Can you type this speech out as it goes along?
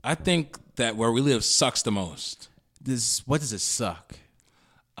I think that where we live sucks the most. What does it suck?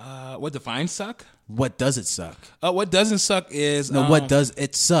 What defines suck? What does it suck? What doesn't suck is What does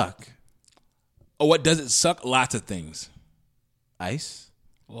it suck? what does it suck? Lots of things. Ice?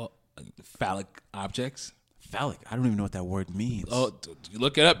 Well, phallic objects. Phallic. I don't even know what that word means. Oh,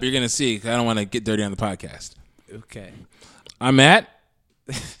 look it up. You're gonna see. 'Cause I don't want to get dirty on the podcast. Okay. I'm mad.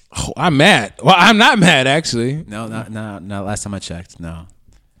 I'm mad. Well, I'm not mad actually. No, not last time I checked. No.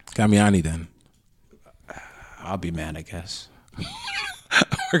 Kamiani then. I'll be mad, I guess.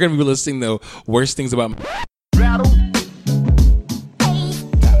 We're gonna be listing the worst things about.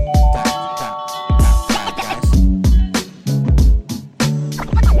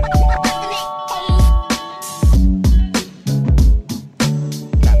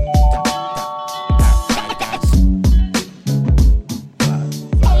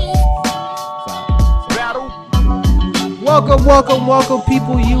 Welcome,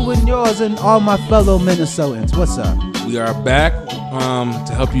 people, you and yours, and all my fellow Minnesotans. What's up? We are back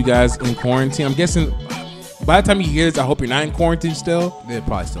to help you guys in quarantine. I'm guessing by the time you hear this, I hope you're not in quarantine still. They're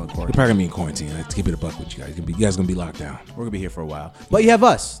probably still in You're quarantine. probably gonna be in quarantine. Let's keep it a buck with you guys. You guys gonna be locked down. We're gonna be here for a while, but you have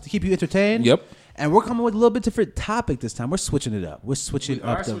us to keep you entertained. Yep. And we're coming with a little bit different topic this time. We're switching it up. We're switching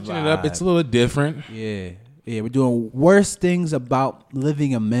up the Switching vibe. it up. It's a little different. Yeah, we're doing worst things about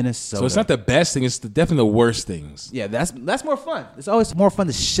living in Minnesota. So it's not the best thing. It's definitely the worst things. Yeah, that's more fun. It's always more fun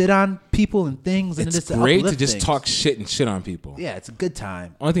to shit on people and things. And It's just great to uplift just things. talk shit and shit on people. Yeah, it's a good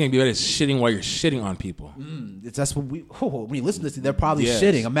time. Only thing that'd be better is shitting while you're shitting on people. That's what when you listen to this, they're probably Yes.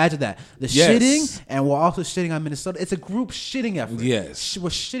 shitting. Imagine that. The Yes. shitting, and we're also shitting on Minnesota. It's a group shitting effort. Yes. We're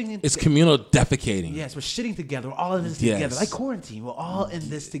shitting. It's communal defecating. Yes, we're shitting together. We're all in this Yes. together. Like quarantine, we're all in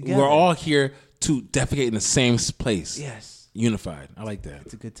this together. We're all here to defecate in the same place. yes. Unified. I like that.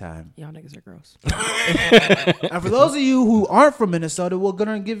 It's a good time. Y'all niggas are gross. And for those of you who aren't from Minnesota, we're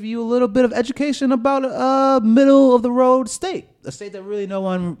gonna give you a little bit of education about a middle of the road state, a state that really no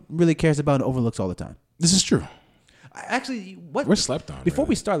one really cares about and overlooks all the time. This is true. Actually, what We're slept on. Before really.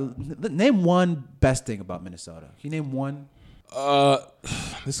 we start, name one best thing about Minnesota. Can you name one?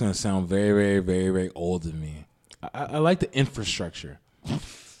 This is gonna sound very, very, very, very old to me. I like the infrastructure.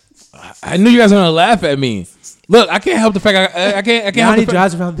 I knew you guys were gonna laugh at me. Look, I can't help the fact I can't help Yanni the fact,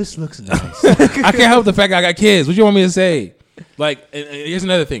 drives around. This looks nice. I can't help the fact I got kids. What you want me to say? Like, and here's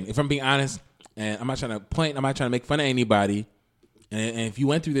another thing. If I'm being honest, and I'm not trying to point, I'm not trying to make fun of anybody. And if you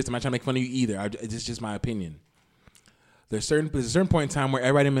went through this, I'm not trying to make fun of you either. It's just my opinion. There's a certain point in time where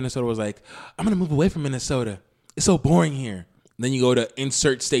everybody in Minnesota was like, I'm gonna move away from Minnesota. It's so boring here. And then you go to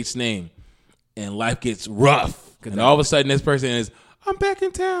insert state's name, and life gets rough. And all of a sudden, this person is, I'm back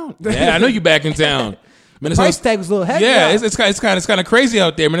in town. Yeah, I know you back in town. Minnesota Price tag was a little heavy. Yeah, it's kind of crazy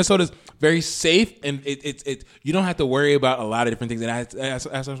out there. Minnesota's very safe, and it you don't have to worry about a lot of different things. And I just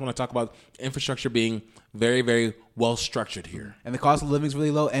want to talk about infrastructure being very, very well structured here. And the cost of living is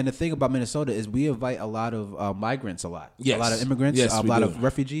really low. And the thing about Minnesota is we invite a lot of migrants a lot. Yes. A lot of immigrants, Yes, a we lot do. of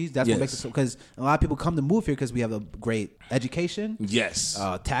refugees. That's Yes. what makes it so, because a lot of people come to move here because we have a great education. Yes,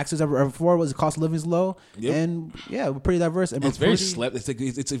 Taxes are affordable. The cost of living is low. Yep. And yeah, we're pretty diverse. And it's very slept.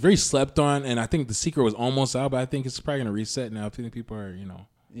 It's very slept on, and I think the secret was almost out, but I think it's probably gonna reset now. I think people are,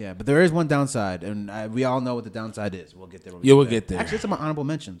 Yeah, but there is one downside, and we all know what the downside is. We'll get there. when we Yeah, we'll get there. Actually, it's in my honorable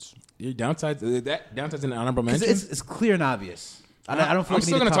mentions. Your downside. That downside's in the honorable 'Cause mention. it's clear and obvious. I don't feel I'm like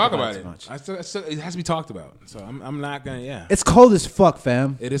still we need gonna to talk about it it. too much. It has to be talked about. So I'm not gonna. Yeah, It's cold as fuck,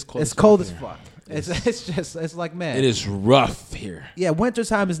 fam. It is cold It's as cold fuck as here. fuck. It's like, man. it is rough here. Yeah,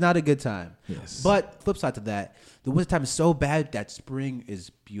 wintertime is not a good time. Yes. But flip side to that, the wintertime is so bad that spring is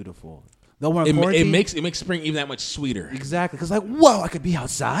beautiful. Though we're in It quarantine, makes spring even that much sweeter. exactly, because like, whoa, I could be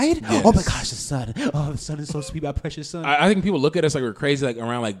outside. Yes. Oh my gosh, the sun. Oh, the sun is so sweet, my precious sun. I think people look at us like we're crazy, like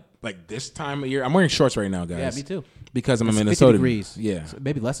around like this time of year. I'm wearing shorts right now, guys. Yeah, me too. Because I'm in It's 50 Minnesota. degrees. Yeah. So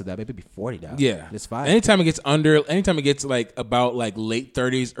maybe less of that. Maybe it'd be 40 now. Yeah, It's fine. Anytime it gets like about like late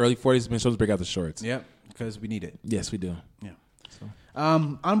 30s, early 40s, Minnesotans break out the shorts. Yeah, because we need it. Yes, we do. Yeah.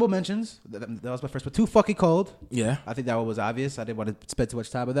 Honorable mentions. That was my first, but too fucking cold. Yeah. I think that one was obvious. I didn't want to spend too much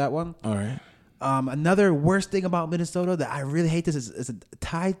time with that one. All right. Another worst thing about Minnesota that I really hate, this is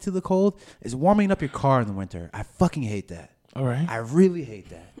tied to the cold, is warming up your car in the winter. I fucking hate that. All right. I really hate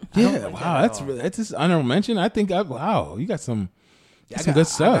that. I don't Yeah. like Wow. that at That's all. really, that's just honorable mention. I think. Wow. You got some. I Some got- good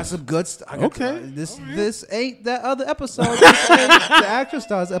stuff. I got some good stuff. Okay. This ain't that other episode. This ain't the Action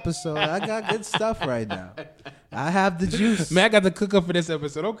Stars episode. I got good stuff right now. I have the juice. Man, I got the cook up for this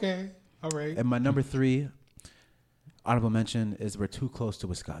episode. Okay. All right. And my number 3 honorable mention is we're too close to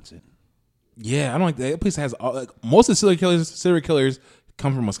Wisconsin. Yeah, I don't like that place. Has all, like most of the serial killers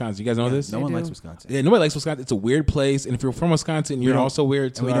come from Wisconsin. You guys know this? No one do. likes Wisconsin. Yeah, nobody likes Wisconsin. It's a weird place, and if you're from Wisconsin, you're don't- also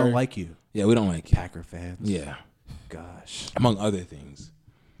weird to And we our- don't like you, Yeah, we don't like you. Packer fans. Yeah, Gosh. among other things.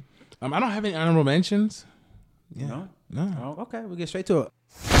 I don't have any honorable mentions. No? No. Oh, okay, we'll get straight to it.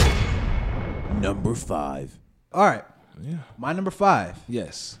 Number 5. All right. Yeah. My number 5.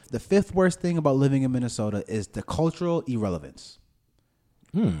 Yes. The 5th worst thing about living in Minnesota is the cultural irrelevance.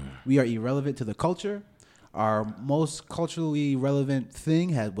 We are irrelevant to the culture. Our most culturally relevant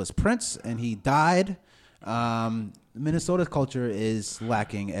thing was Prince, and he died. Minnesota's culture is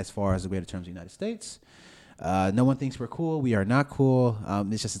lacking as far as the greater terms of the United States. No one thinks we're cool. We are not cool.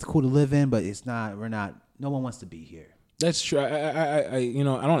 It's cool to live in, but it's not. We're not. No one wants to be here. That's true. I don't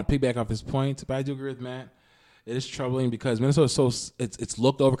want to piggyback off his point, but I do agree with Matt. It is troubling because Minnesota is so it's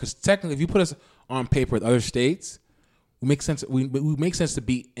looked over. Because technically, if you put us on paper with other states, we make sense. We make sense to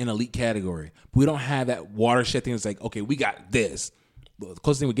be in elite category. But we don't have that watershed thing. It's like, okay, we got this. The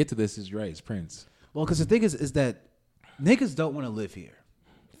closest thing we get to this is right. It's Prince. Well, because the thing is that niggas don't want to live here,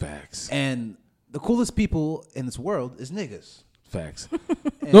 Facts. and the coolest people in this world is niggas. Facts.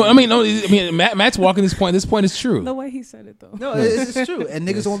 Matt's walking this point. This point is true. The way he said it, though. No, it's true. And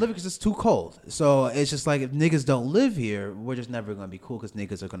niggas don't live because it's too cold. So it's just like if niggas don't live here, we're just never going to be cool because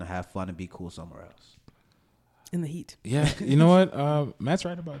niggas are going to have fun and be cool somewhere else. In the heat. Yeah, you know what? Matt's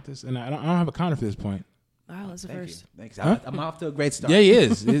right about this, and I don't have a counter for this point. Wow, that's the Thank first. you. Thanks. Huh? I'm off to a great start. Yeah, he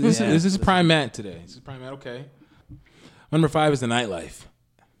is. This Yeah. is prime Matt today. This is prime Matt. Okay. Number 5 is the nightlife.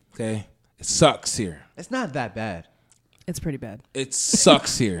 Okay, it sucks here. It's not that bad. It's pretty bad. It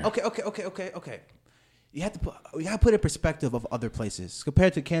sucks here. Okay. You have to put it in perspective of other places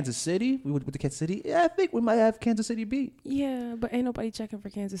compared to Kansas City. We went to Kansas City. Yeah, I think we might have Kansas City beat. Yeah, but ain't nobody checking for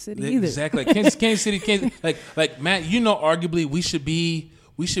Kansas City either. Exactly. Like Kansas City. Like Matt. You know, arguably we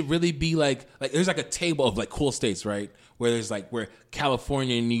should really be like there's like a table of like cool states, right? Where there's like where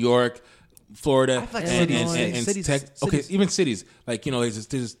California, New York, Florida, I feel like and cities- okay, cities- even cities. Like, you know,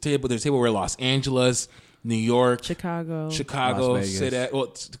 there's a table where Los Angeles, New York, Chicago. Las Vegas. say that.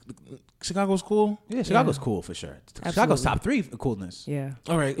 Well, Chicago's cool. Yeah, Chicago's cool for sure. Chicago's top 3 for coolness. Yeah.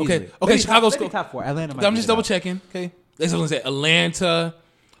 All right. Easily. Okay. Maybe Chicago's maybe cool. top 4. Atlanta. Might I'm be just the double top. checking. Okay. That's what I was gonna say. Atlanta,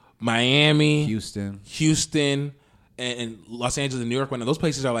 Miami, Houston, and Los Angeles and New York. Whatnot. Those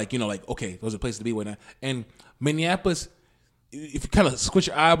places are like, you know, like, okay, those are places to be. Whatnot. And Minneapolis, if you kind of squint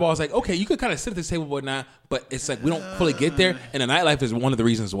your eyeballs, like, okay, you could kind of sit at this table, whatnot, but it's like we don't fully get there. And the nightlife is one of the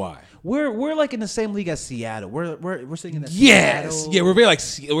reasons why. We're like in the same league as Seattle. We're sitting in the Yes. Seattle. Yeah, we're very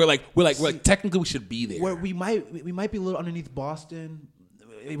like we're like technically we should be there. Where we might be a little underneath Boston.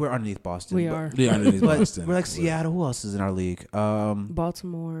 We're underneath Boston. We but- are. Yeah, underneath But Boston. we're like Seattle. Who else is in our league?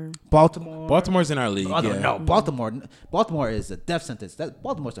 Baltimore. Baltimore. Baltimore's in our league. Oh, yeah. no, Baltimore. Baltimore is a death sentence.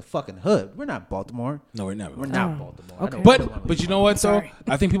 Baltimore's a fucking hood. We're not Baltimore. No, we're never. We're not Oh, Baltimore. I okay. know But Baltimore. you know what though? Sorry.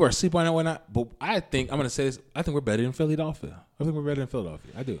 I think people are sleeping on it, whatnot. But I think I'm gonna say this. I think we're better than Philadelphia. I think we're better than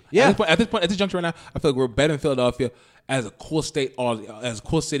Philadelphia. I do. Yeah. At this point, at this juncture right now, I feel like we're better than Philadelphia as a cool state, as a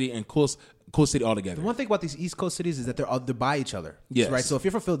cool city and cool city altogether. The one thing about these East Coast cities is that they're by each other. Yes. Right. So if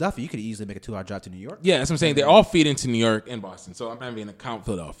you're from Philadelphia, you could easily make a 2-hour drive to New York. Yeah, that's what I'm saying. They're all feed into New York and Boston. So I'm not even gonna count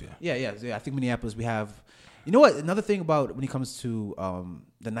Philadelphia. Yeah. I think Minneapolis. We have. You know what? Another thing about when it comes to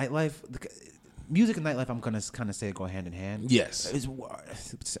the nightlife, music and nightlife, I'm gonna kind of say go hand in hand. Yes.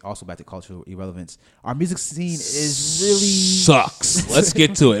 It's also back to cultural irrelevance. Our music scene is really Sucks. Let's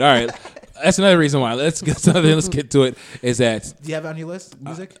get to it. All right. That's another reason why. Let's get to it. Is that Do you have it on your list?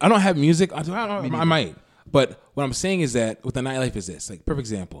 Music? I don't have music. I neither. might. But what I'm saying is that with the nightlife is this. Like, perfect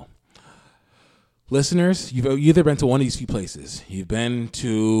example. Listeners, you've either been to one of these few places. You've been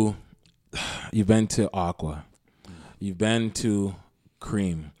to Aqua. You've been to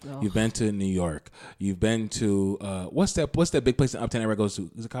Cream. Oh. You've been to New York. You've been to what's that big place in Uptown everybody goes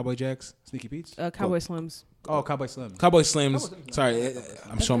to? Is it Cowboy Jack's? Sneaky Pete's? Cowboy Slims. Oh, Cowboy Slim. Cowboy Slims. Sorry,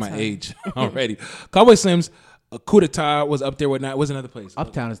 I'm showing my age already. Cowboy Slims. Coup d'etat was up there. Whatnot? Was another place.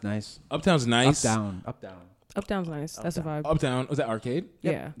 Uptown is nice. Uptown's nice. Uptown. Uptown's nice. That's a vibe. Uptown was that arcade?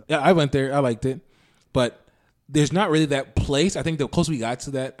 Yeah. Yeah, I went there. I liked it, but there's not really that place. I think the closer we got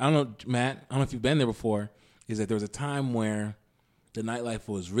to that, I don't know, Matt. I don't know if you've been there before. Is that there was a time where the nightlife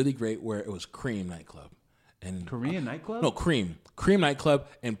was really great, where it was Cream nightclub and Korean nightclub? no Cream nightclub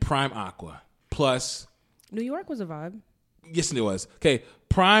and Prime Aqua plus. New York was a vibe. Yes, it was. Okay,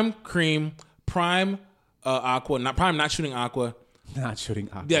 Prime Cream, Prime Aqua, not shooting Aqua. Not shooting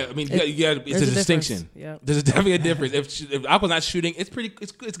Aqua. Yeah, I mean, it's there's a a distinction. difference. Yep. There's definitely a difference. If Aqua's not shooting, it's good.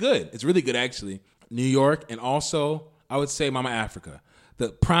 It's good. It's really good, actually. New York, and also I would say Mama Africa. the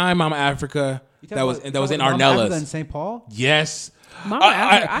prime Mama Africa that was in Arnella's. In St. Paul. Yes. Mama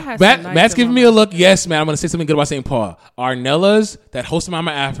Africa, I had some nights Matt's in giving Mama me a look. Yes, man. I'm going to say something good about St. Paul. Arnella's that hosted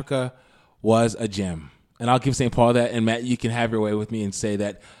Mama Africa was a gem. And I'll give St. Paul that. And Matt, you can have your way with me and say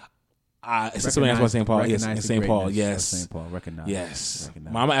that. It's something else about St. Paul. Yes, in St. Paul. Yes. St. Paul. Recognize. Yes.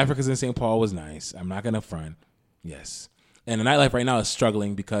 Recognize. Mama Africa's in St. Paul was nice. I'm not going to front. Yes. And the nightlife right now is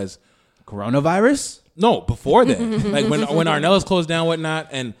struggling because. Coronavirus? No, before that. Like when Arnella's closed down, whatnot,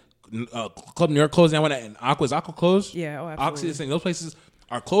 and Club New York closed down, whatnot, and Aqua closed? Yeah, Oxy, absolutely. those places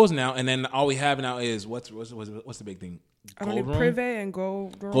are closed now, and then all we have now is what's the big thing? I mean, Privé and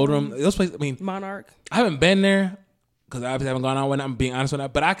Gold Room. Those places. I mean, Monarch. I haven't been there because I haven't gone on when I'm being honest with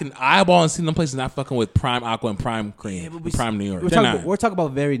that. But I can eyeball and see them places not fucking with Prime Aqua and Prime Cream, and Prime New York. We're talking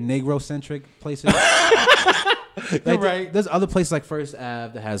about very Negro centric places. You're right. There's other places like First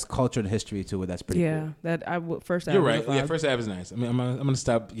Ave that has culture and history to it. That's pretty. Yeah, cool. that I would First Ave. You're right. Yeah, First Ave is nice. I mean, I'm gonna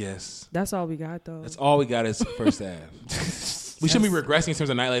stop. Yes, that's all we got though. That's all we got is First Ave. We shouldn't be regressing in terms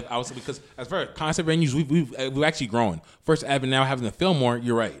of nightlife, obviously, because as far as concert venues, we've actually grown. First Ave now having the Fillmore,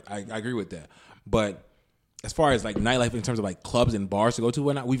 you're right. I agree with that. But as far as like nightlife in terms of like clubs and bars to go to,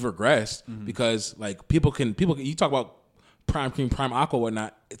 whatnot, we've regressed because like people can you talk about Prime Cream, Prime Aqua,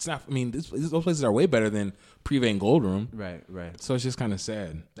 whatnot. It's not. I mean, those places are way better than Privé and Gold Room. Right, right. So it's just kind of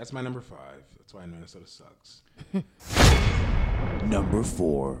sad. That's my number 5. That's why Minnesota sucks. Number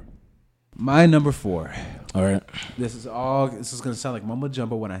 4. My number 4. All right. This is going to sound like mumbo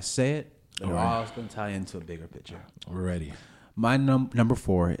jumbo when I say it, but All it's right. all going to tie into a bigger picture. We're ready. My number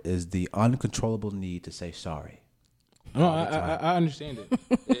 4 is the uncontrollable need to say sorry. No, I understand it.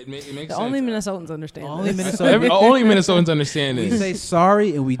 It makes sense. Only Minnesotans understand. Only this. Only Minnesotans understand We this. say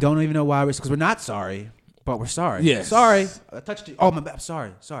sorry and we don't even know why because we're not sorry, but we're sorry. Yes. Sorry. I touched you. Oh, my bad.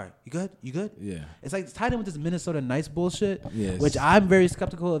 Sorry. You good? Yeah. It's like it's tied in with this Minnesota nice bullshit, Yes. which I'm very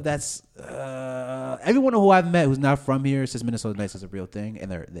skeptical of. That's everyone who I've met who's not from here says Minnesota nice is a real thing,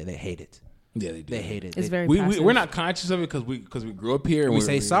 and they hate it. Yeah, they do. They hate it. It's very. We're not conscious of it because we grew up here. And We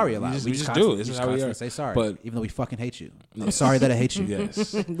say sorry a lot. We just do it. This is how we are. Say sorry, But even though we fucking hate you. I'm sorry that I hate you.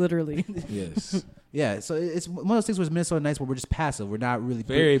 yes, literally. yes. Yeah, so it's one of those things where Minnesota nice where we're just passive. We're not really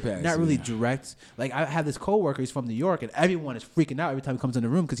Very passive, not really yeah. direct. Like I have this coworker, he's from New York, and everyone is freaking out every time he comes in the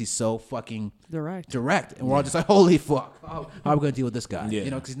room because he's so fucking Direct. and we're all just like, holy fuck, how are we gonna deal with this guy? Yeah. You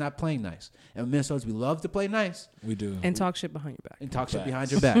know, because he's not playing nice. And Minnesotans, we love to play nice We do. And talk shit behind your back. and talk shit Facts.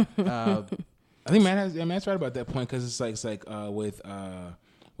 behind your back. I think Matt's right about that point because it's like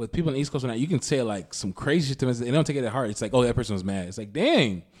with people on the East Coast, you can say like some crazy shit to them. They don't take it at heart. It's like, oh, that person was mad. It's like,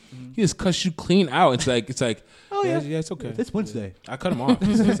 dang, he just cussed you clean out. It's like, Oh, yeah. yeah, it's okay. It's Wednesday. I cut him off.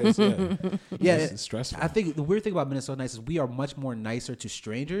 Yeah, it's stressful. I think the weird thing about Minnesota nice is we are much more nicer to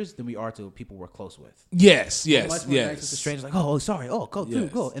strangers than we are to people we're close with. Yes, Much more nicer to yes. strangers, like, oh, sorry, oh, go through,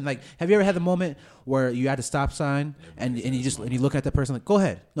 Yes. go. And like, have you ever had the moment where you had a stop sign and you look at that person like, go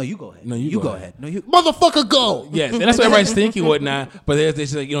ahead, no, you go ahead, No, you go go ahead, no, you motherfucker, go. Yes, and that's what everybody's thinking, whatnot. But there's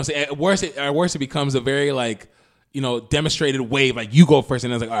just like, at worst it becomes a very like, demonstrated wave. Like you go first,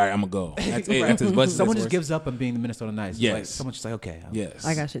 and it's like, all right, I'm gonna go. That's it. That's as much as Someone that's just worth. gives up on being the Minnesota nice. Yes. Like, someone's just like, okay, Yes,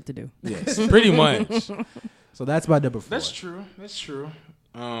 I got shit to do. Yes, pretty much. So that's my number 4. That's true. That's true.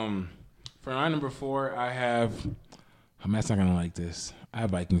 For my number 4, I have. Matt's not gonna like this. I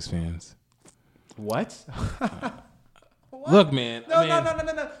have Vikings fans. What? Look, man. No. Wait.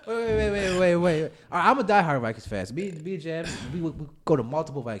 All right, I'm a diehard Vikings fan. Me and Jam, we go to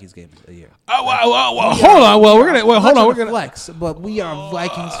multiple Vikings games a year. Hold on. Well, we're gonna flex, but we are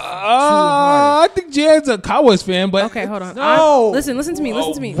Vikings too hard. I think Jan's a Cowboys fan, but Okay, hold on. No. Listen to me.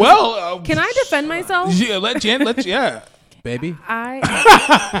 Listen to me. Well, Can I defend myself? Yeah, let Jan. Yeah. Baby.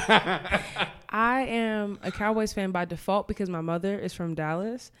 I am a Cowboys fan by default because my mother is from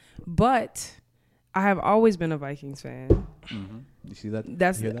Dallas, but I have always been a Vikings fan. You see that?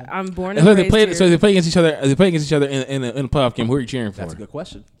 That's You hear that? I'm born So and they raised play. here. So they play against each other. They play against each other in a playoff game. Who are you cheering for? That's a good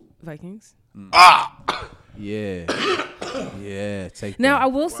question. Vikings. Yeah. Yeah. Take Now that. I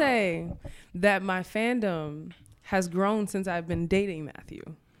will say that my fandom has grown since I've been dating Matthew.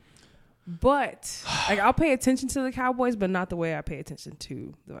 But like I'll pay attention to the Cowboys, but not the way I pay attention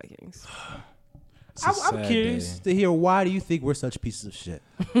to the Vikings. It's a I'm sad curious day. to hear why do you think we're such pieces of shit?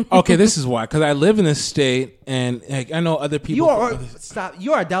 Okay, this is why. Because I live in this state, and like, I know other people. You are stop.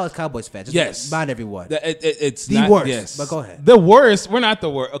 You are a Dallas Cowboys fan. Just Yes. mind everyone. It's The not, worst, Yes, but go ahead. The worst. We're not the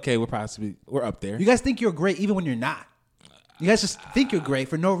worst. Okay, we're up there. You guys think you're great even when you're not. You guys just think you're great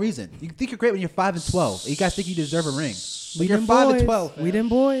for no reason. You think you're great when you're 5-12. You guys think you deserve a ring. But you're 5-12. We them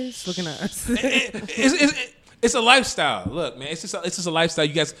boys looking at us. It's a lifestyle. Look, man, it's just a lifestyle.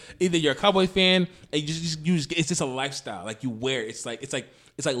 You guys, either you're a Cowboy fan, and it's just a lifestyle. Like you wear it. It's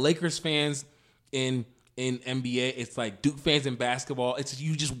like Lakers fans in NBA. It's like Duke fans in basketball. It's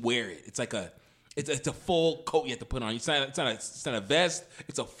you just wear it. It's like it's a full coat you have to put on. It's not a vest.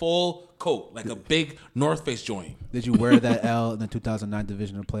 It's a full coat, like a big North Face joint. Did you wear that L in the 2009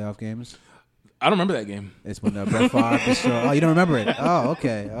 divisional playoff games? I don't remember that game. It's when Brett Favre. Oh, you don't remember it? Oh,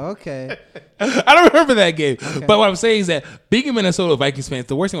 okay. I don't remember that game. Okay. But what I'm saying is that being a Minnesota Vikings fan,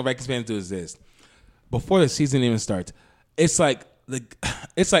 the worst thing what Vikings fans do is this: before the season even starts, it's like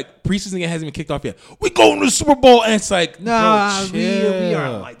preseason game hasn't even kicked off yet. We going to the Super Bowl, and it's like, nah, we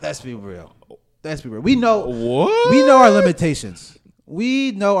are like, let's be real. We know what? We know our limitations.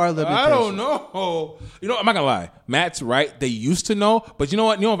 I don't know. You know, I'm not gonna lie. Matt's right. They used to know, but you know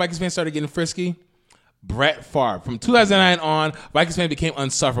what? You know when Vikings fans started getting frisky? Brett Favre. From 2009 on, Vikings fans became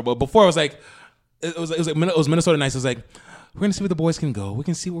unsufferable. Before it was Minnesota nice. It was like, we're gonna see where the boys can go. We're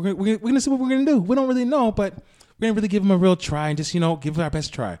gonna see what we're gonna do. We don't really know, but we're gonna really give them a real try and just give it our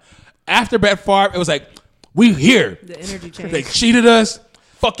best try. After Brett Favre, it was like, we here. The energy changed. They cheated us.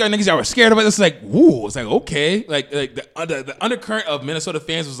 Fuck y'all niggas, y'all were scared of it. It's like, woo. It's like, okay. Like the undercurrent of Minnesota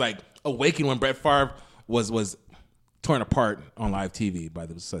fans was like awakened when Brett Favre was torn apart on live TV by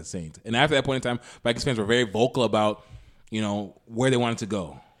the Saints. And after that point in time, Vikings fans were very vocal about, where they wanted to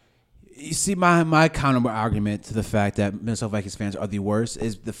go. You see, my counter argument to the fact that Minnesota Vikings fans are the worst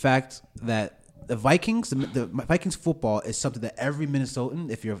is the fact that the Vikings football is something that every Minnesotan,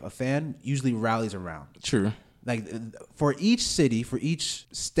 if you're a fan, usually rallies around. True. Like for each city, for each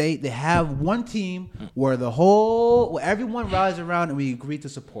state, they have one team where everyone rallies around and we agree to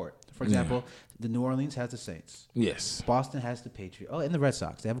support. For example, the New Orleans has the Saints. Yes. Boston has the Patriots. Oh, and the Red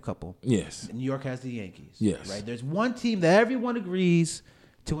Sox. They have a couple. Yes. New York has the Yankees. Yes. Right. There's one team that everyone agrees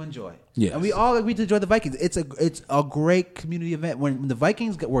to enjoy. Yes. And we all agree to enjoy the Vikings. It's a great community event. When the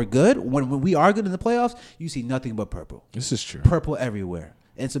Vikings were good, when we are good in the playoffs, you see nothing but purple. This is true. Purple everywhere.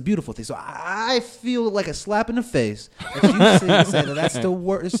 And it's a beautiful thing. So I feel like a slap in the face that you say that that's the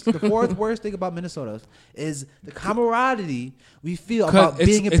worst. The fourth worst thing about Minnesota is the camaraderie we feel about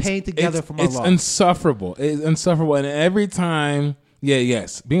being in pain together from our loss. It's insufferable. It's insufferable. And every time,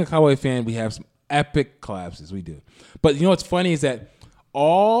 yes, being a Cowboy fan, we have some epic collapses. We do. But you know what's funny is that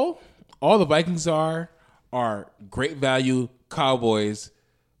all the Vikings are great value Cowboys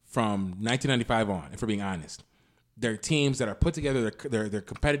from 1995 on, if we're being honest. They're teams that are put together. They're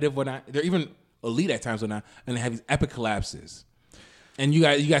competitive, whatnot. They're even elite at times, whatnot, and they have these epic collapses. And you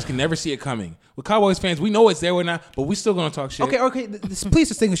guys can never see it coming. With Cowboys fans, we know it's there, whatnot, but we still gonna talk shit. Okay. Please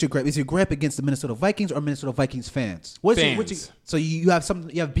distinguish your gripe. Is your gripe against the Minnesota Vikings or Minnesota Vikings fans? So you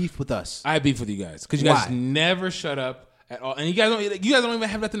have beef with us. I have beef with you guys because you guys never shut up at all, and you guys don't even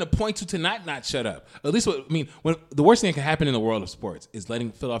have nothing to point to not shut up. At least when the worst thing that can happen in the world of sports is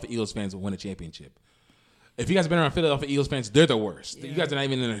letting Philadelphia Eagles fans win a championship. If you guys have been around Philadelphia Eagles fans, they're the worst. Yeah. You guys are not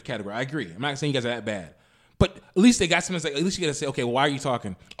even in the category. I agree. I'm not saying you guys are that bad. But at least they got something. Like, at least you got to say, okay, why are you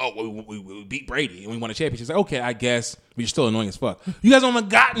talking? Oh, we beat Brady and we won a championship. It's like, okay, I guess. But you're still annoying as fuck. You guys don't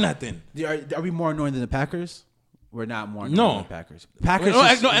got nothing. Are we more annoying than the Packers? We're not more annoying than the Packers.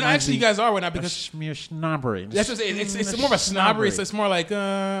 And actually you guys are. We're not because smear snobbery. That's what I'm saying. It's more of a snobbery. It's more like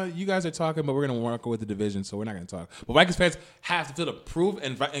you guys are talking, but we're going to work with the division, so we're not going to talk. But Vikings fans have to feel the proof,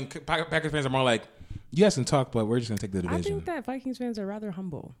 and Packers fans are more like, you guys can talk, but we're just going to take the division. I think that Vikings fans are rather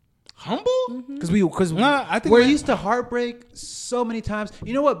humble. Humble? Because we're used to heartbreak so many times.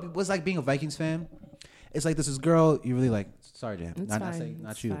 You know what was like being a Vikings fan? It's like this girl you really like. Sorry, Dan.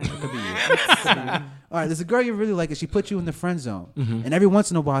 Not you. It could be you. All right, there's a girl you really like, and she put you in the friend zone. Mm-hmm. And every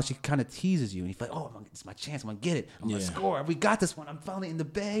once in a while, she kind of teases you, and you're like, "Oh, it's my chance. I'm gonna get it. I'm gonna score. We got this one. I'm finally in the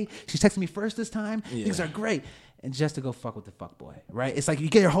Bay. She's texting me first this time. Things are great." And just to go fuck with the fuck boy, right? It's like you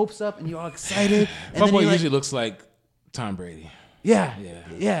get your hopes up, and you're all excited. Fuck boy usually looks like Tom Brady.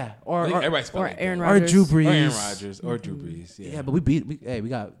 Yeah. Or Aaron Rodgers. Or Drew Brees. Or Aaron Rodgers. Or Drew Brees. Yeah, but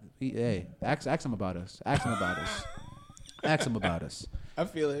ask him about us. Ask him about us. I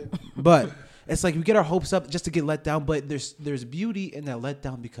feel it. But it's like we get our hopes up just to get let down, but there's beauty in that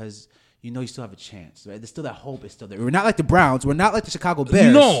letdown because you still have a chance, right? There's still that hope is still there. We're not like the Browns. We're not like the Chicago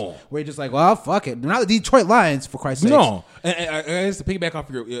Bears. No. We're just like, well, fuck it. We're not the Detroit Lions, for Christ's sake. No. And I guess to piggyback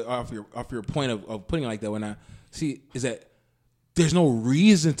off your point of putting it like that, when I see is that there's no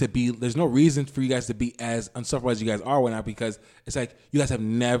reason for you guys to be as unsufferable as you guys are right now because it's like you guys have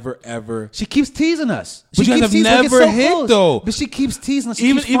never ever. She keeps teasing us. But you guys have never hit though. But she keeps teasing us.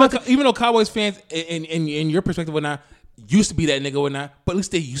 Even though Cowboys fans, in your perspective, whatnot, used to be that nigga or not, but at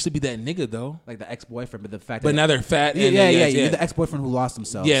least they used to be that nigga though. Like the ex-boyfriend, but the fact But that now they're fat. yeah, And You're the ex-boyfriend who lost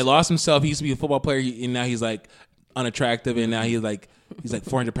himself. Yeah, lost himself. He used to be a football player, and now he's like unattractive, and now he's like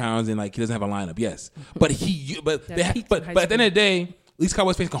 400 pounds, and like he doesn't have a lineup. Yes, but but at the end of the day, at least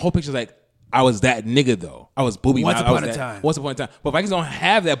Cowboys fans can whole picture like I was that nigga though. I was booby. Once I upon was a that- time. Once upon a time. But Vikings don't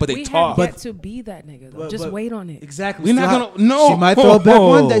have that. But they We talk. have yet to be that nigga though. Just wait on it. Exactly. We're not gonna- no. She might throw it back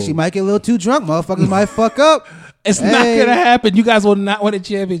one day. She might get a little too drunk. Motherfuckers might fuck up. It's not gonna happen. You guys will not win a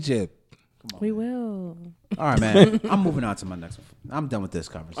championship. We will. All right, man. I'm moving on to my next one. I'm done with this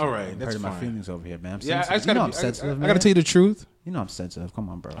conversation. All right, I'm that's hurting my fine. feelings over here, man. I'm Yeah, sensitive. I just You know gotta. I'm sensitive, I man. gotta tell you the truth. You know I'm sensitive. Come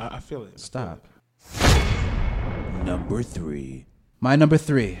on, bro. I feel it. Stop. Number 3. My number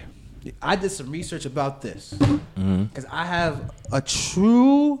 3. I did some research about this because I have a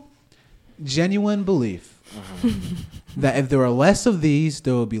true, genuine belief that if there were less of these,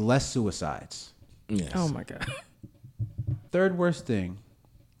 there would be less suicides. Yes. Oh my god. Third worst thing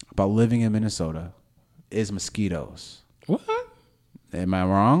about living in Minnesota is mosquitoes. What? Am I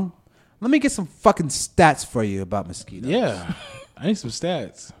wrong? Let me get some fucking stats for you about mosquitoes. Yeah. I need some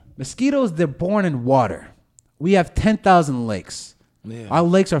stats. Mosquitoes, they're born in water. We have 10,000 lakes. Yeah. Our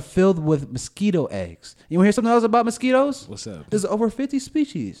lakes are filled with mosquito eggs. You want to hear something else about mosquitoes? What's up? There's over 50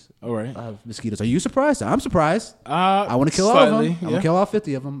 species All right. of mosquitoes. Are you surprised? I'm surprised. I want to kill all of them. I want to kill all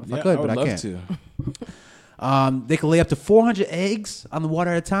 50 of them if I could, but I would can't. love to. They can lay up to 400 eggs on the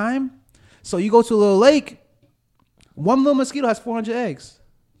water at a time. So you go to a little lake, one little mosquito has 400 eggs.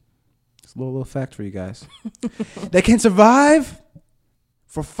 It's a little fact for you guys. They can survive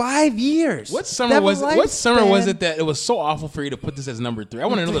for 5 years. What summer was it that it was so awful for you to put this as number 3? I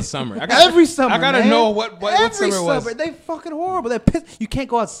want to know the summer. Every summer, I gotta man. know what Every summer it was. They fucking horrible. They piss. You can't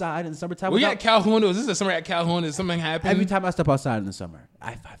go outside in the summertime. Were you without- at Calhoun? Was this the summer at Calhoun? Did something happen? Every time I step outside in the summer,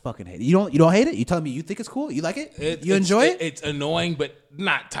 I fucking hate it. You don't hate it? You telling me you think it's cool? You like it? You enjoy it? It's annoying, but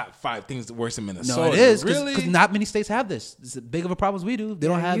not top 5 things worse than Minnesota. No, it is Really? because not many states have this. It's as big of a problem as we do. They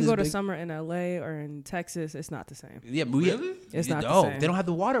don't have. You this go to big, summer in LA or in Texas, it's not the same. Yeah, Really? It's not the No, same. they don't have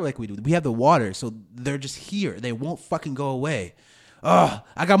the water like we do. We have the water, so they're just here. They won't fucking go away. Ugh,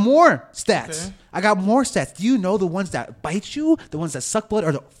 I got more stats. Okay. I got more stats. Do you know the ones that bite you, the ones that suck blood,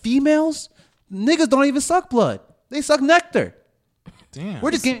 are the females? Niggas don't even suck blood. They suck nectar. Damn.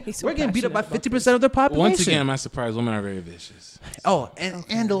 We're getting He's so beat up by passionate 50% of their population. Once again, I'm not surprised. Women are very vicious. Oh,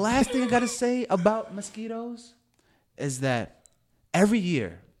 and the last thing I gotta say about mosquitoes is that every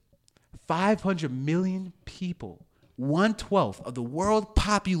year, 500 million people, 1/12 of the world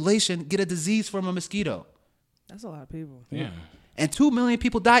population, get a disease from a mosquito, That's a lot of people. Yeah. and 2 million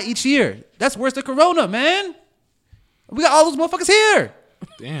people die each year. That's worse than Corona, man. We got all those motherfuckers here.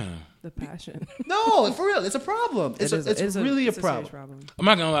 Damn. The passion. No, for real, it's a problem. It's really a serious problem. I'm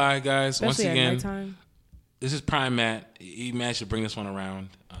not gonna lie, guys. Especially Once at again, nighttime. this is Prime Matt. Matt should bring this one around.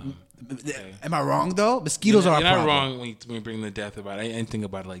 Okay. Am I wrong though? Mosquitoes are a You're not problem. wrong when you bring the death about it. I didn't think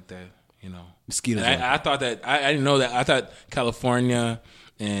about it like that. You know, Mosquitoes. And I thought that I didn't know that. I thought California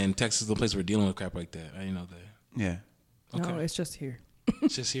and Texas is the place we're dealing with crap like that. I didn't know that. Yeah, Okay. No, it's just here.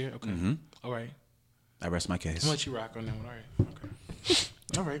 It's just here. Okay. All right. I rest my case. I'm gonna let you rock on that one. All right. Okay.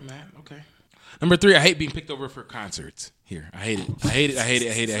 All right, Matt. Okay. Number 3, I hate being picked over for concerts. Here, I hate it. I hate it. I hate it.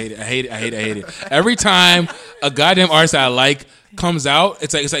 I hate it. I hate it. I hate it. I hate it. I hate it. Every time a goddamn artist that I like comes out,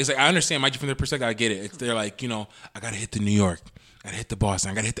 it's like I understand, mind you, from their perspective, I get it. They're like, I gotta hit the New York, I gotta hit the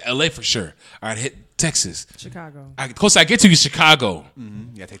Boston, I gotta hit the LA for sure. I gotta hit Texas. Chicago. Close I get to is Chicago. You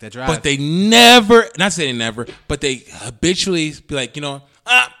gotta take that drive. But they never, not to say they never, but they habitually be like,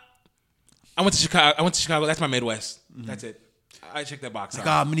 I went to Chicago. That's my Midwest. That's it. I checked that box. like,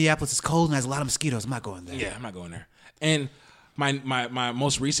 oh, Minneapolis is cold and has a lot of mosquitoes. I'm not going there. Yeah, I'm not going there. And my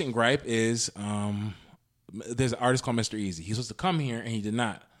most recent gripe is there's an artist called Mr. Easy. He's supposed to come here and he did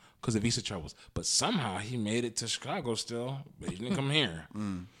not because of visa troubles. But somehow he made it to Chicago still, but he didn't come here.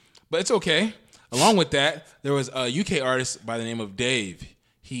 But it's okay. Along with that, there was a UK artist by the name of Dave.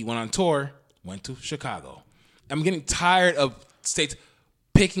 He went on tour, went to Chicago. I'm getting tired of states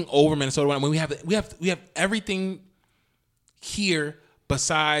picking over Minnesota when we have everything here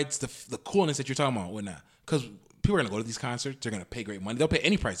besides the coolness that you're talking about, whatnot. Because people are gonna go to these concerts, they're gonna pay great money. They'll pay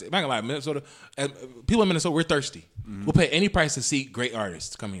any price. I'm not gonna lie, Minnesota. People in Minnesota, we're thirsty. We'll pay any price to see great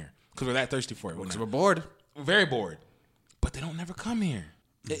artists come here because we're that thirsty for it. Because we're bored. We're very bored, but they don't never come here.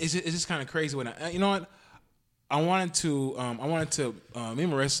 It's just kind of crazy. When you know what, I wanted to. Me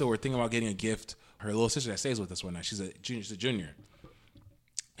and Marissa were thinking about getting a gift. Her little sister that stays with us whatnot. She's a junior.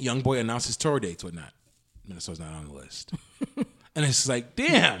 Young boy announced his tour dates whatnot. Minnesota's not on the list. And it's just like,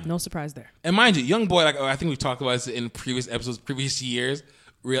 damn. No surprise there. And mind you, Young Boy, like I think we've talked about this in previous episodes, previous years.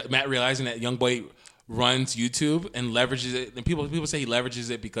 Matt realizing that Young Boy runs YouTube and leverages it. And people say he leverages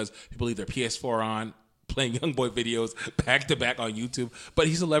it because people leave their PS4 on, playing YoungBoy videos back to back on YouTube. But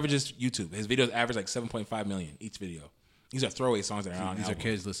he still leverages YouTube. His videos average like 7.5 million each video. These are throwaway songs that are on. These album. are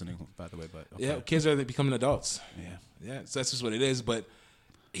kids listening, by the way. But okay. Yeah, kids are becoming adults. Yeah. So that's just what it is. But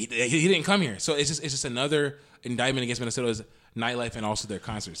he didn't come here, so it's just another indictment against Minnesota's nightlife and also their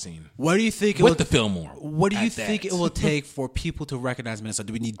concert scene. What do you think? With the Fillmore. What do you think it will take for people to recognize Minnesota?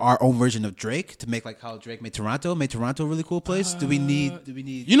 Do we need our own version of Drake to make like how Drake made Toronto? Made Toronto a really cool place? Do we need?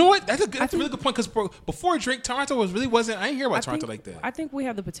 You know what? That's a really good point because before Drake, Toronto wasn't. I didn't hear about Toronto like that. I think we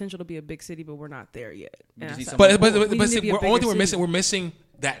have the potential to be a big city, but we're not there yet. just need But We need to be a only thing bigger we're missing. city. We're missing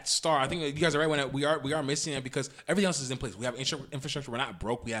that star. I think you guys are right when we are missing it because everything else is in place. We have infrastructure. We're not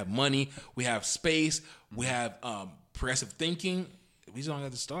broke. We have money. We have space. We have progressive thinking. We just don't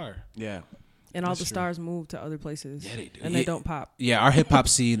have the star. Yeah. And all the stars move to other places. Yeah, they do. And they don't pop. Yeah, our hip hop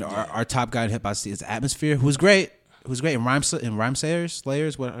scene, our top guy in hip hop scene is Atmosphere, who's great. And Rhyme Slayers,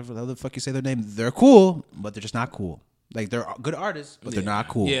 whatever the fuck you say their name, they're cool, but they're just not cool. Like they're good artists, but they're not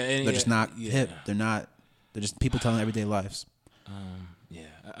cool. Yeah, and they're just not yeah. hip. They're just people telling everyday lives.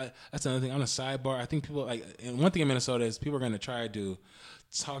 Yeah, that's another thing. On a sidebar, I think people like, and one thing in Minnesota is people are going to try to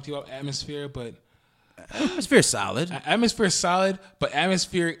talk to you about Atmosphere, but Atmosphere is solid. Atmosphere is solid, but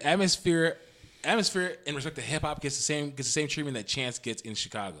atmosphere in respect to hip hop gets the same treatment that Chance gets in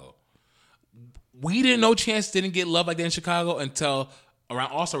Chicago. We didn't know Chance didn't get love like that in Chicago until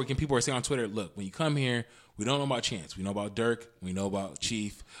around All-Star Weekend. People were saying on Twitter, "Look, when you come here, we don't know about Chance. We know about Dirk. We know about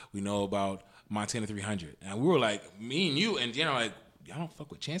Chief. We know about Montana 300." And we were like, me and you, and like, y'all don't fuck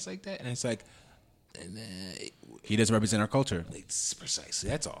with Chance like that. And it's like, He doesn't represent our culture. it's precisely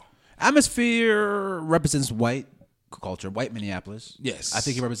that's all. Atmosphere represents white culture, white Minneapolis. Yes. I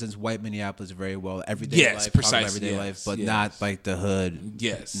think he represents white Minneapolis very well. Everyday Yes, life, precisely, everyday yes, life, but yes. not like the hood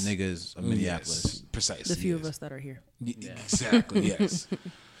Yes. niggas of Minneapolis. Yes, precisely. The few yes. of us that are here. Exactly. Yes.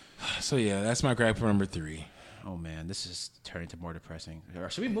 So yeah, that's my gripe for number 3. Oh man, this is turning to more depressing.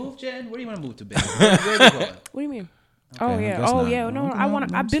 Should we move, Jen? Where do you want to move to, baby? Where are we going? What do you mean? Okay, Oh I yeah. guess Oh not. yeah. No, Okay, I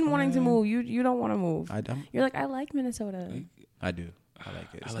want. no, I've been it's wanting to fine. move. You don't want to move. I don't. You're like, I like Minnesota. I do. I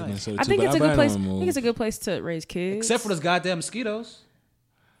like it. I It's like nice. Minnesota I too, think but it's a but good I place. don't I move. think it's a good place to raise kids. Except for those goddamn mosquitoes.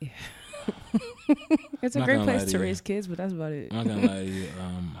 It's a Not great gonna lie place to to you. raise kids, but that's about it. I'm not gonna lie to you.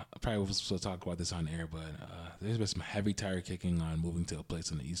 I probably was supposed to talk about this on air, but there's been some heavy tire kicking on moving to a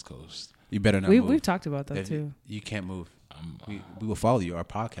place on the East Coast. You better not move. We've talked about that If too. You can't move. We will follow you. Our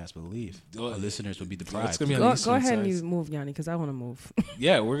podcast will leave. Our Oh, listeners will be It's deprived. gonna be on the Go eastern ahead and side. you move, Yanni, because I want to move.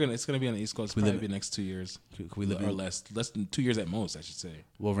 Yeah, it's gonna be on the East Coast. Probably live- the next 2 years, Can we live or in- less than 2 years at most, I should say.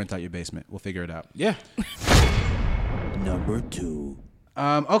 We'll rent out your basement. We'll figure it out. Yeah. Number 2.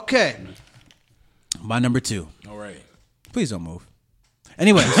 Okay. My number 2. All right. Please don't move.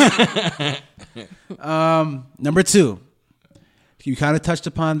 Anyways, number 2. You kind of touched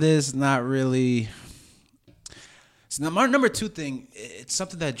upon this. Not really. So my number 2 thing, it's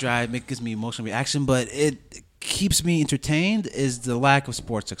something that gives me emotional reaction, but it keeps me entertained. Is the lack of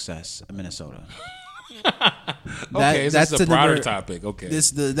sports success in Minnesota. Okay, so this is a broader topic. Okay.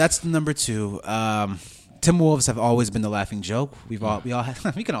 That's the number 2. Timberwolves have always been the laughing joke. We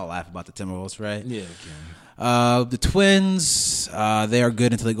can all laugh about the Timberwolves, right? Yeah. The Twins, they are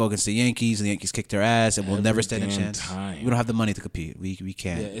good until they go against the Yankees, and the Yankees kick their ass, and we'll Every never stand a damn chance. time. We don't have the money to compete. We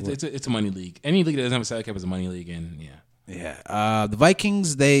can't. Yeah, it's a money league. Any league that doesn't have a salary cap is a money league, and yeah. Yeah. The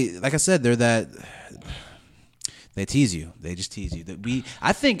Vikings, like I said, they tease you. They just tease you.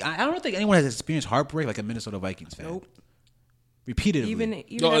 I don't think anyone has experienced heartbreak like a Minnesota Vikings fan. Nope. Repeatedly. Even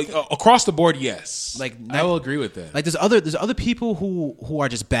Across the board, yes. Like, I will agree with that. Like there's other people who are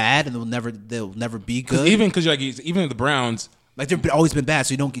just bad and they'll never be good. Even the Browns. Like they've always been bad,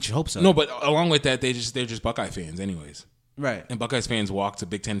 so you don't get your hopes up. No, but along with that, they're just Buckeye fans, anyways. Right. And Buckeyes fans walk to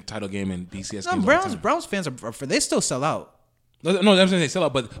Big Ten title game and BCS No, games. all the time. Browns fans they still sell out. No, I'm saying they sell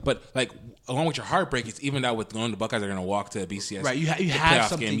out, but like along with your heartbreak, it's evened out with knowing the Buckeyes are going to walk to a BCS. Right, you have playoff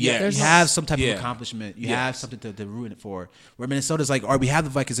something. game. Yeah, Yes. you have some type Yeah. of accomplishment. You Yes. have something to ruin it for. Where Minnesota's like, all right, we have the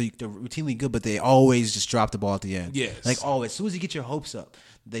Vikings. They're routinely good, but they always just drop the ball at the end. Yes. Like always. As soon as you get your hopes up,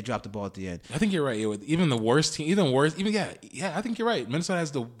 they drop the ball at the end. I think you're right. With even the worst team, I think you're right. Minnesota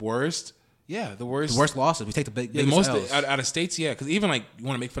has the worst. Yeah, the worst. The worst losses. We take the Yeah, biggest most L's. out of states, yeah, because even like you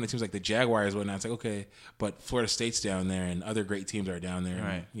want to make fun of teams like the Jaguars, whatnot. It's like okay, but Florida State's down there, and other great teams are down there.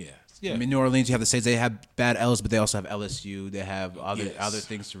 Right. Yeah. I mean, New Orleans, you have the Saints. They have bad L's, but they also have LSU. They have Yes. other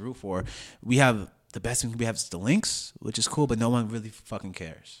things to root for. We have the best thing we have is the Lynx, which is cool, but no one really fucking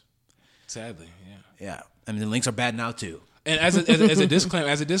cares. Sadly, yeah. Yeah, I mean the Lynx are bad now too. And as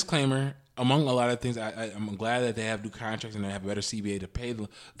a disclaimer, among a lot of things, I'm glad that they have new contracts and they have a better CBA to pay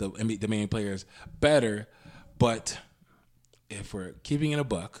the main players better. But if we're keeping it a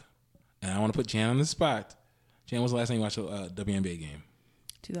buck, and I want to put Jan on the spot, Jan, when was the last time you watched a WNBA game?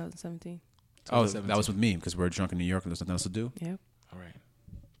 2017. Oh, that was with me because we were drunk in New York and there's nothing else to do. Yep. All right.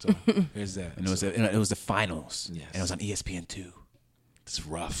 So here's that. And it was the finals. Yes. And it was on ESPN2. It's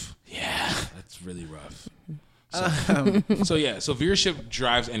rough. Yeah. That's really rough. So viewership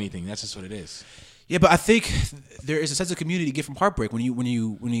drives anything. That's just what it is. Yeah, but I think there is a sense of community you get from heartbreak when you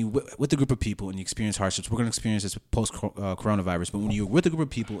with a group of people and you experience hardships. We're going to experience this post coronavirus, but when you're with a group of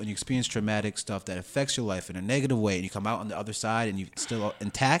people and you experience traumatic stuff that affects your life in a negative way, and you come out on the other side and you're still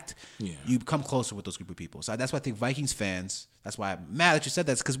intact, you become closer with those group of people. So that's why I think Vikings fans. That's why I'm mad that you said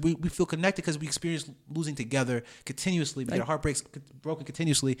that. Because we feel connected because we experience losing together continuously. We get our heartbreaks broken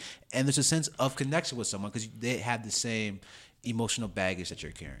continuously, and there's a sense of connection with someone because they have the same emotional baggage that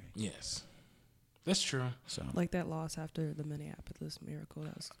you're carrying. Yes. That's true. So Like that loss after the Minneapolis Miracle.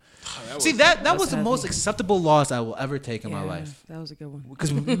 That was the most acceptable loss I will ever take in my life. That was a good one.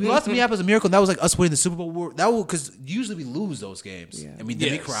 Because we lost to Minneapolis Miracle, and that was like us winning the Super Bowl. That was because usually we lose those games, and we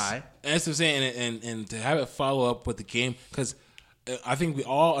cry. And that's what I'm saying, and to have it follow up with the game, because I think we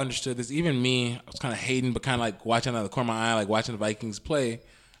all understood this. Even me, I was kind of hating, but kind of like watching out of the corner of my eye, like watching the Vikings play.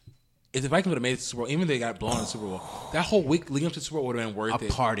 If the Vikings would have made it to the Super Bowl, even if they got blown in the Super Bowl, that whole week leading up to the Super Bowl would have been worth it.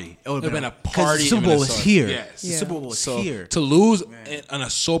 A party. It would have been a party. The Super Bowl was here. Yes. The Super Bowl was here. To lose in a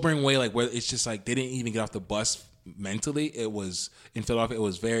sobering way, like where it's just like they didn't even get off the bus mentally. It was in Philadelphia. It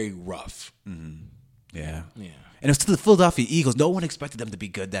was very rough. Mm-hmm. Yeah. Yeah. And it was to the Philadelphia Eagles. No one expected them to be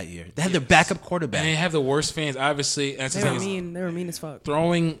good that year. They had their backup quarterback. And they have the worst fans, obviously. And They were mean as fuck.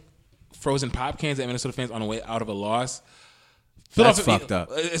 Throwing frozen pop cans at Minnesota fans on the way out of a loss. That's fucked up.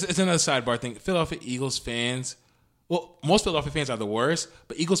 It's another sidebar thing. Philadelphia Eagles fans, well, most Philadelphia fans are the worst,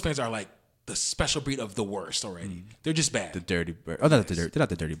 but Eagles fans are like the special breed of the worst already. They're just bad. The dirty bird. Oh, not the dirty. They're not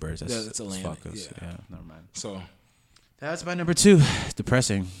the dirty birds. That's Atlanta. Yeah, never mind. So that's my number 2.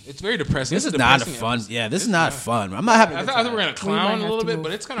 Depressing. it's very depressing. This is not a fun. episode. Yeah, this is not fun. I'm not happy. I thought we were gonna clown a have little to bit, move.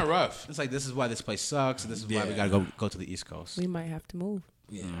 but it's kind of rough. It's like this is why this place sucks. And this is why we gotta go to the East Coast. We might have to move.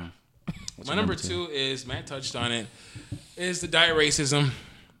 Yeah. My number 2 is, Matt touched on it, is the diet racism.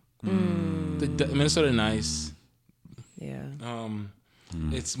 The Minnesota Nice. Yeah.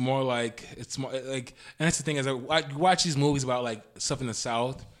 It's more like, and that's the thing is, I watch these movies about like stuff in the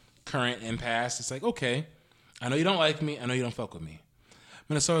South, current and past. It's like, okay, I know you don't like me. I know you don't fuck with me.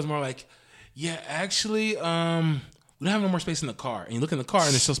 Minnesota's more like, yeah, actually, we don't have no more space in the car. And you look in the car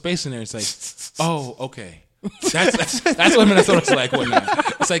and there's still space in there. It's like, oh, okay. That's what Minnesota's like. Whatnot.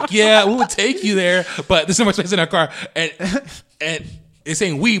 It's like, yeah, we would take you there, but there's so much space in our car, and it's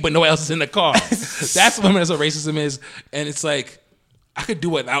saying we, but nobody else is in the car. That's what Minnesota racism is, and it's like I could do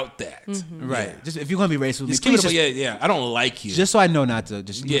without that. Mm-hmm. Right. Yeah. Just if you're gonna be racist with me, Just keep it please up, yeah. I don't like you. just so I know not to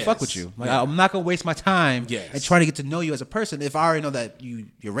just Yes. fuck with you. Like, Yeah. I'm not gonna waste my time Yes. and trying to get to know you as a person if I already know that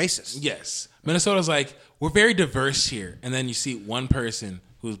you're racist. Yes, Minnesota's like, we're very diverse here, and then you see one person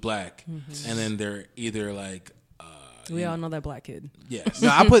who's black, and then they're either like, We all know that black kid. yes, No,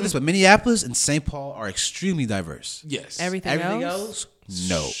 I put it this way: Minneapolis and St. Paul are extremely diverse. yes, Everything else?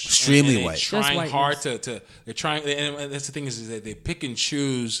 No, extremely and white. trying whiteness. hard to they're trying, and that's the thing is that they pick and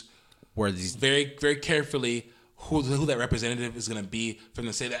choose Where these very, very carefully who that representative is going to be from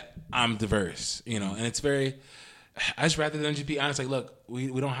to say that I'm diverse, and it's very. I just rather than just be honest, like, look, we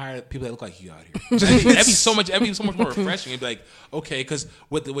don't hire people that look like you out here. That'd be so much more refreshing. It'd be like, okay, because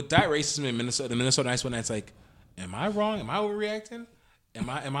with diet racism in Minnesota, the Minnesota Nice one, it's like, am I wrong? Am I overreacting?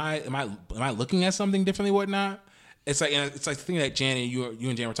 Am I looking at something differently? Whatnot? It's like the thing that Jan and you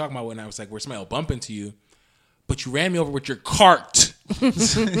and Jan were talking about. Whatnot. It's like where somebody will bump into you, but you ran me over with your cart.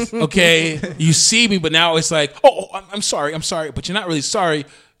 Okay, you see me, but now it's like, oh, I'm sorry, but you're not really sorry.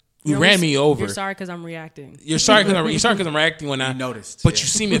 You ran me over. You're sorry because I'm reacting. You're sorry because I'm reacting when I noticed, but you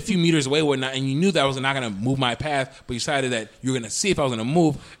see me a few meters away, whatnot, and you knew that I was not going to move my path, but you decided that you were going to see if I was going to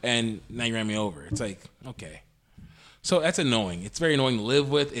move, and now you ran me over. It's like, okay, so that's annoying. It's very annoying to live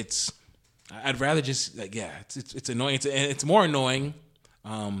with. I'd rather just like, yeah, it's annoying. It's more annoying.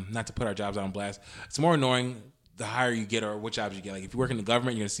 Not to put our jobs out on blast. It's more annoying the higher you get or what jobs you get. Like if you work in the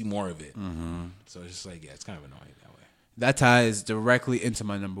government, you're going to see more of it. Mm-hmm. So it's just like, yeah, it's kind of annoying that way. that ties directly into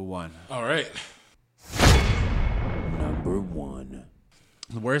my number 1. All right. Number 1.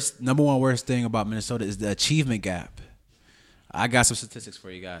 The number one worst thing about Minnesota is the achievement gap. I got some statistics for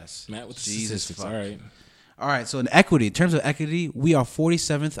you guys. Matt with the Jesus statistics. fuck. All right. So in terms of equity, we are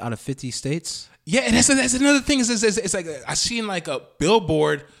 47th out of 50 states. Yeah, and that's another thing. It's like I seen like a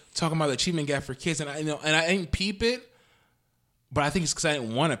billboard talking about the achievement gap for kids, and I ain't peep it, But I think it's because I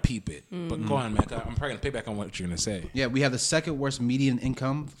didn't want to peep it. But go on, man. I'm probably going to piggyback on what you're going to say. Yeah, we have the second worst median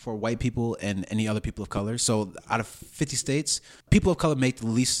income for white people and any other people of color. So out of 50 states, people of color make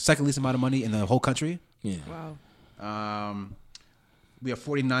the second least amount of money in the whole country. Yeah. Wow. We are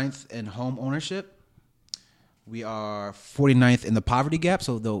 49th in home ownership. We are 49th in the poverty gap.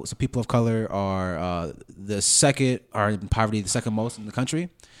 So people of color are in poverty, the second most in the country.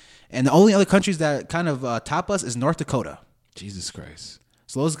 And the only other countries that kind of top us is North Dakota. Jesus Christ.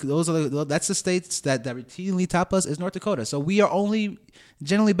 So that's the states that routinely top us is North Dakota. So we are only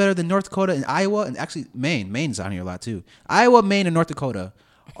generally better than North Dakota and Iowa, and actually Maine. Maine's on here a lot too. Iowa, Maine, and North Dakota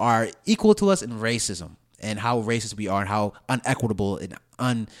are equal to us in racism and how racist we are and how unequitable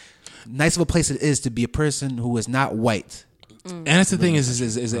and nice of a place it is to be a person who is not white. And that's the thing is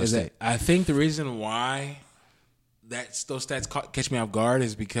that I think the reason why those stats catch me off guard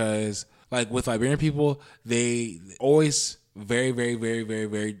is because, like, with Liberian people, they always very, very, very, very,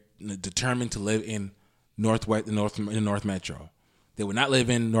 very determined to live in North Metro. They would not live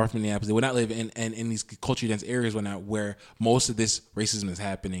in North Minneapolis. They would not live in these culturally dense areas where most of this racism is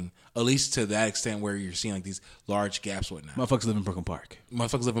happening, at least to that extent where you're seeing like these large gaps, whatnot. Motherfuckers live in Brooklyn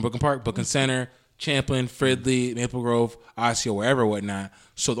Park. Brooklyn Center, Champlin, Fridley, Maple Grove, Osseo, wherever, whatnot.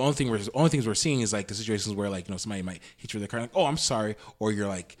 So the only things we're seeing is like the situations where, like, you know, somebody might hit you with their car, like, oh, I'm sorry, or you're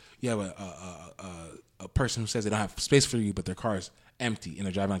like, you have a person who says they don't have space for you, but their car is empty and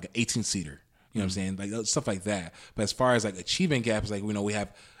they're driving like an 18-seater. You know what I'm saying? Like stuff like that. But as far as like achievement gaps, like, you know, we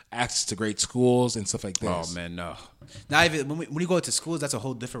have access to great schools and stuff like this. Oh man, no. Not even when you go to schools, that's a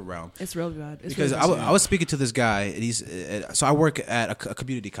whole different realm. It's real bad. Because I was speaking to this guy, and so I work at a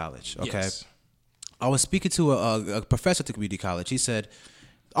community college. Okay, Yes. I was speaking to a professor at the community college. He said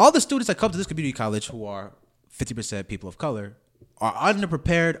all the students that come to this community college who are 50% people of color are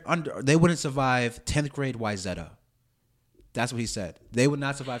underprepared. They wouldn't survive 10th grade YZETA. That's what he said. They would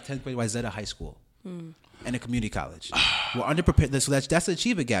not survive 10th grade YZETA high school and a community college. We're underprepared. So that's the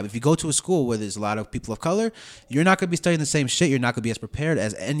achievement gap. If you go to a school where there's a lot of people of color, you're not going to be studying the same shit. You're not going to be as prepared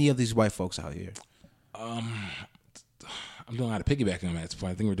as any of these white folks out here. I'm doing a lot of piggybacking on that. It's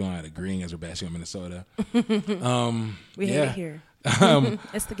fun. I think we're doing a lot of agreeing as we're bashing on Minnesota. We hate it here.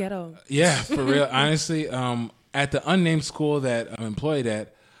 It's the ghetto. Yeah, for real. Honestly, at the unnamed school that I'm employed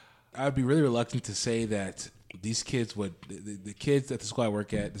at, I'd be really reluctant to say that these kids would, the kids at the school I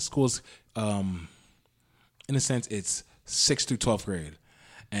work at, the school's, in a sense, it's 6th through 12th grade.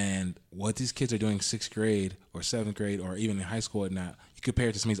 And what these kids are doing 6th grade or 7th grade or even in high school and not, you compare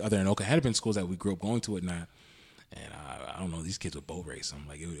it to some of these other Anoka had been schools that we grew up going to and not. And I don't know, these kids would boat race them.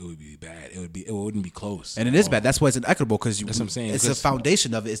 Like it would be bad. It wouldn't be close. And it is bad. That's why it's inequitable because that's what I'm saying. It's the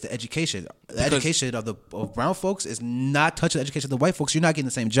foundation of it is the education. The education of brown folks is not touching the education of the white folks. You're not getting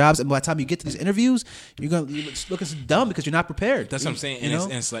the same jobs, and by the time you get to these interviews, you're looking dumb because you're not prepared. That's what I'm saying.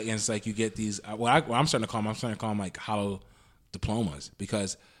 And it's like you get these. What I'm starting to call them like hollow diplomas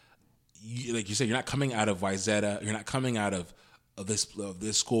because, like you said, you're not coming out of YZETA. You're not coming out of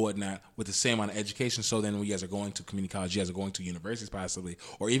this school and not with the same amount of education. So then when you guys are going to community college, you guys are going to universities possibly,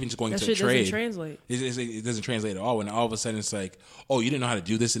 or even just going to a trade. Doesn't translate. It doesn't translate at all. When all of a sudden it's like, oh, you didn't know how to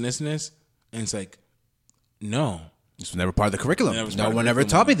do this and this and this, and it's like, no, this was never part of the curriculum. No one ever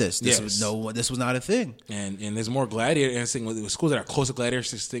taught me this. This was not a thing. And there's more gladiator. And thing with schools that are close to gladiator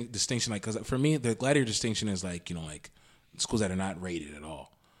distinction. Like, because for me, the gladiator distinction is like, you know, like schools that are not rated at all.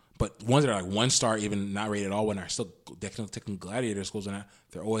 But ones that are like 1 star, even not rated at all, when are still technically gladiator schools or not,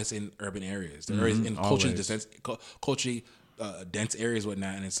 they're always in urban areas. They're always in culturally dense areas,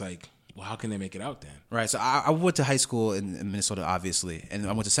 whatnot. And it's like, well, how can they make it out then? Right. So I went to high school in Minnesota, obviously, and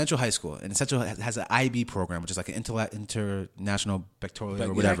I went to Central High School, and Central has an IB program, which is like an international baccalaureate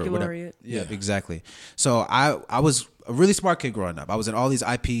or whatever. Yeah, exactly. So I was a really smart kid growing up. I was in all these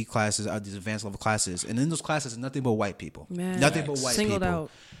IP classes, these advanced level classes, and in those classes, nothing but white people. Man, nothing but white singled people.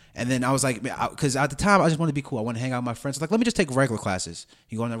 Out. And then I was like, because at the time I just wanted to be cool. I want to hang out with my friends. I was like, let me just take regular classes.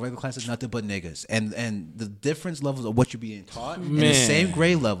 You go in the regular classes, nothing but niggas. And the difference levels of what you're being taught in the same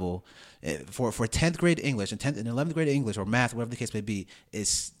grade level for 10th grade English and 10th and 11th grade English or math, whatever the case may be,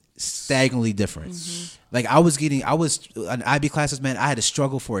 is staggeringly different. Like I was in IB classes, man, I had to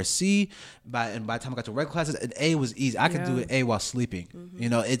struggle for a C, and by the time I got to regular classes, an A was easy. I could do an A while sleeping. You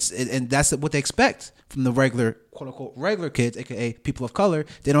know, and that's what they expect from the regular, quote unquote, regular kids, aka people of color.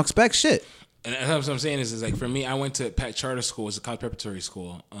 They don't expect shit. And that's what I'm saying is like for me, I went to Pat Charter School, it's a college preparatory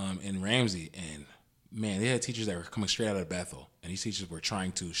school in Ramsey, and man, they had teachers that were coming straight out of Bethel, and these teachers were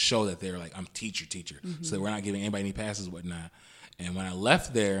trying to show that they were like, I'm teacher, so that we're not giving anybody any passes, whatnot. And when I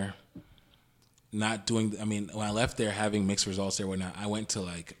left there, when I left there having mixed results there, whatnot, I went to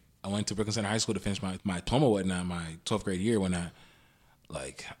like I went to Brooklyn Center High School to finish my diploma, whatnot, my 12th grade year, whatnot.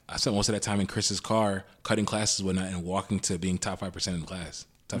 Like, I spent most of that time in Chris's car, cutting classes, whatnot, and walking to being top 5% in the class.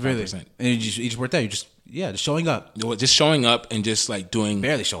 Top 5%. And you just weren't there. You just showing up. Just showing up and just like doing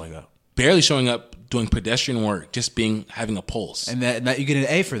Barely showing up. Doing pedestrian work, just having a pulse. And that you get an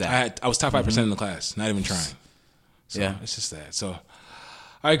A for that. I was top 5% in the class, not even trying. So it's just that. So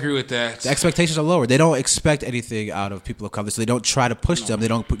I agree with that. The expectations are lower. They don't expect anything out of people of color, so they don't try to push them. They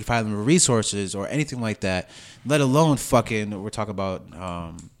don't provide them with resources or anything like that. Let alone we're talking about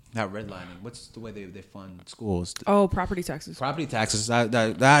not redlining. What's the way they fund schools? Oh, property taxes. Property taxes.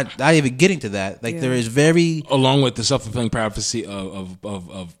 Not even getting to that. Like there is very along with the self-fulfilling prophecy of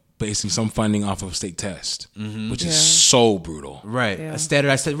basing some funding off of a state test, which is so brutal. Right. Yeah. A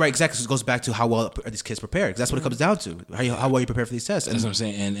standardized test. Right, exactly. So it goes back to how well are these kids prepared. 'Cause that's what it comes down to. How well you prepare for these tests. That's what I'm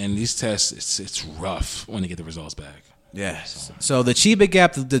saying. And these tests, it's rough when they get the results back. Yeah. So the achievement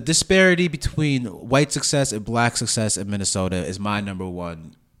gap, the disparity between white success and black success in Minnesota is my number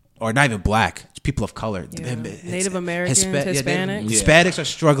one. Or not even black, it's people of color. Yeah. Native Americans, Hispanics. Hispanics are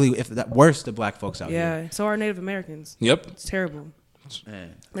struggling, if that worse than black folks out here. Yeah, so are Native Americans. Yep. It's terrible.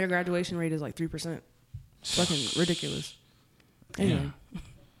 Man. Their graduation rate is like 3%. It's fucking ridiculous. Anyway.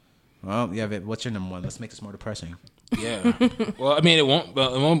 Well, yeah, what's your number one? Let's make this more depressing. Yeah. Well, I mean, it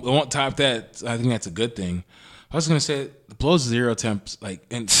won't top that. I think that's a good thing. I was gonna say the below zero temps, like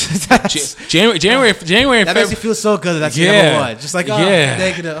in January. That makes you feel so good. That's your number one. Just like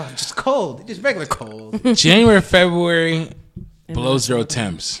negative, just cold, just regular cold. January, February, below zero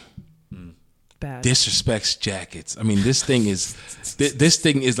temps. Bad. Disrespects jackets. I mean, this thing is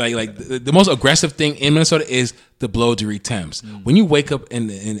like the most aggressive thing in Minnesota is the below degree temps. When you wake up and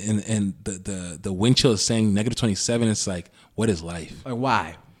the wind chill is saying -27, it's like, what is life? Or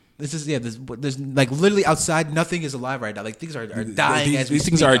why? This is there's like literally outside nothing is alive right now. Like things are dying. These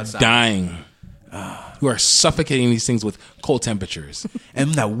things are dying. You are suffocating these things with cold temperatures. And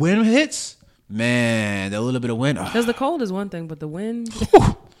when that wind hits, man, that little bit of wind. Because the cold is one thing, but the wind.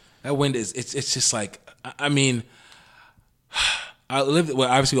 That wind is it's just like, I mean,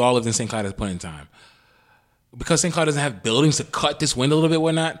 obviously we all lived in St. Cloud at a point in time. Because St. Cloud doesn't have buildings to cut this wind a little bit,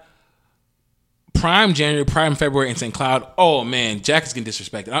 whatnot. Prime January, prime February in St. Cloud, oh man, jackets getting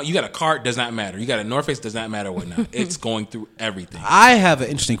disrespected. You got a cart, does not matter. You got a North Face, does not matter, whatnot. It's going through everything. I have an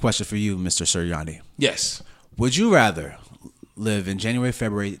interesting question for you, Mr. Sirianni. Yes. Would you rather live in January,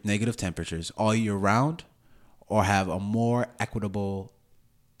 February, negative temperatures all year round, or have a more equitable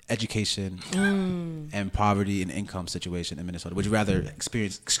education and poverty and income situation in Minnesota? Would you rather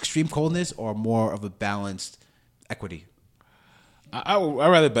experience extreme coldness or more of a balanced equity? I'd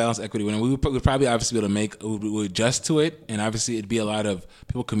rather balance equity. When we would probably obviously be able to we would adjust to it, and obviously it'd be a lot of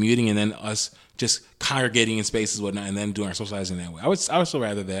people commuting and then us just congregating in spaces and whatnot, and then doing our socializing that way. I would still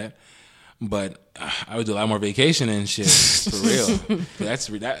rather that, but I would do a lot more vacation and shit for real.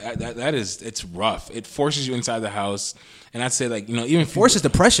 It's rough. It forces you inside the house, and I'd say like even forces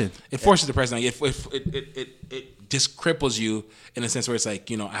depression. It forces depression. Like it just cripples you in a sense where it's like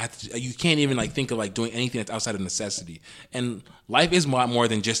you can't even like think of like doing anything that's outside of necessity. And life is a lot more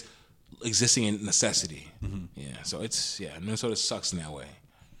than just existing in necessity. Mm-hmm. Yeah. So Minnesota sucks in that way.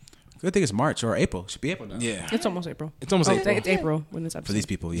 Good thing it's March or April. It should be April now. Yeah. It's almost April. April. It's April when this episode. For these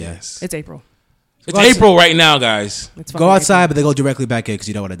people, yes. It's April. It's April right now, guys. Go outside, but they go directly back in because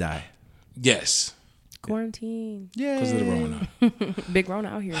you don't want to die. Yes. Quarantine. Yeah. Because of the Rona. Big Rona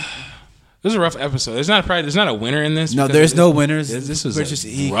out here. This is a rough episode. There's not a winner in this. No, there's no winners. This was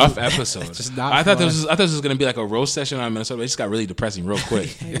a rough episode. I thought this was going to be like a roast session on Minnesota, but it just got really depressing real quick.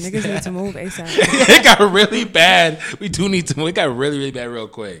 Hey, niggas need to move ASAP. It got really bad. We do need to move. It got really, really bad real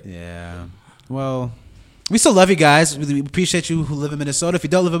quick. Yeah. Well, we still love you guys. We appreciate you who live in Minnesota. If you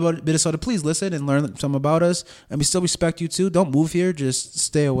don't live in Minnesota, please listen and learn something about us. And we still respect you too. Don't move here. Just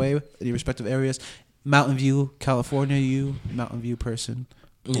stay away in your respective areas. Mountain View, California, you Mountain View person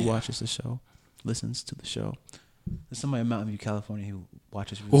who watches the show, listens to the show. There's somebody in Mountain View, California who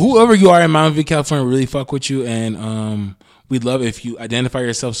watches. Well, whoever you are in Mountain View, California, really fuck with you, and we'd love if you identify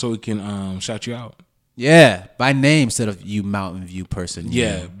yourself so we can shout you out. Yeah, by name instead of you Mountain View person.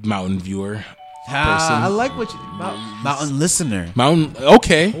 Yeah, Mountain Viewer. I like what you Mountain Listener. Mountain.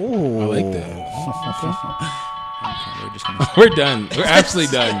 Okay. Ooh. I like that. We're done. We're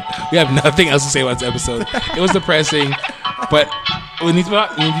absolutely done. We have nothing else to say about this episode. It was depressing, but it needs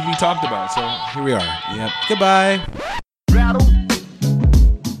to be talked about. So here we are. Yep. Goodbye.